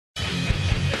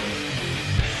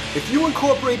If you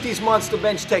incorporate these monster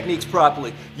bench techniques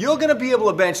properly, you're gonna be able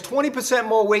to bench 20%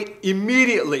 more weight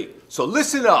immediately. So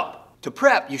listen up. To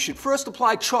prep, you should first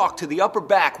apply chalk to the upper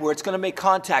back where it's gonna make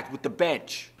contact with the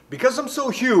bench. Because I'm so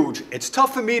huge, it's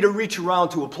tough for me to reach around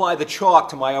to apply the chalk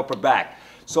to my upper back.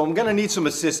 So I'm gonna need some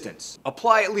assistance.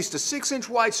 Apply at least a 6-inch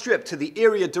wide strip to the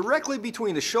area directly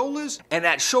between the shoulders and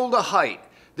at shoulder height.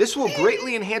 This will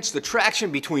greatly enhance the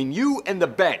traction between you and the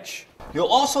bench. You'll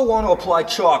also want to apply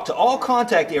chalk to all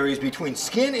contact areas between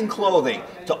skin and clothing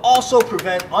to also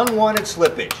prevent unwanted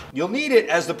slippage. You'll need it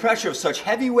as the pressure of such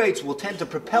heavy weights will tend to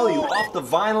propel you off the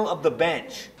vinyl of the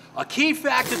bench. A key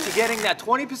factor to getting that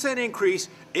 20% increase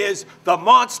is the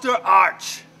monster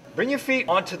arch. Bring your feet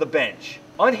onto the bench.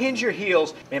 Unhinge your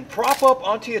heels and prop up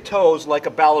onto your toes like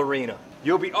a ballerina.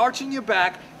 You'll be arching your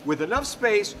back with enough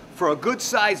space for a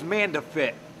good-sized man to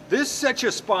fit. This sets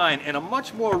your spine in a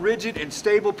much more rigid and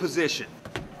stable position.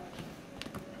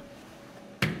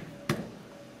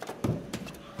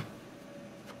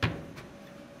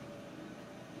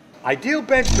 Ideal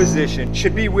bench position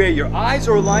should be where your eyes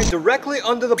are aligned directly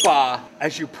under the bar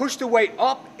as you push the weight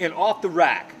up and off the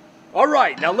rack. All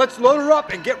right, now let's load her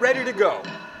up and get ready to go.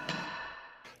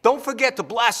 Don't forget to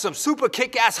blast some super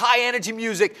kick-ass high-energy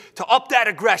music to up that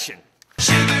aggression.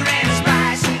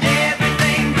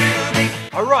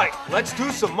 All right, let's do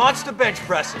some monster bench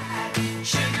pressing.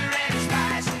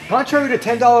 Contrary to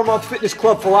 $10 a month fitness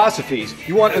club philosophies,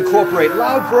 you want to incorporate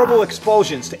loud verbal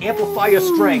explosions to amplify your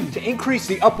strength to increase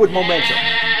the upward momentum.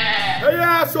 Hey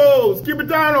assholes, keep it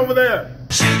down over there.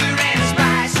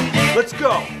 Let's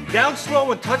go. Down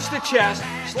slow and touch the chest,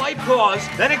 slight pause,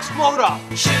 then explode up.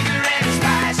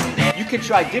 You can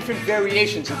try different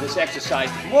variations of this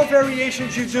exercise. The more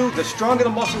variations you do, the stronger the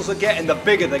muscles will get and the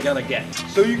bigger they're gonna get.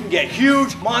 So you can get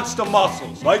huge monster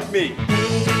muscles, like me.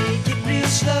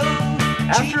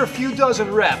 After a few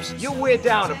dozen reps, you'll wear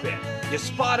down a bit. Your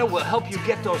spotter will help you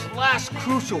get those last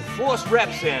crucial force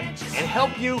reps in and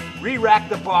help you re-rack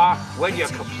the bar when you're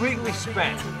completely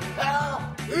spent.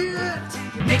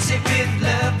 Mix it with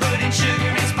love, put in sugar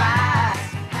and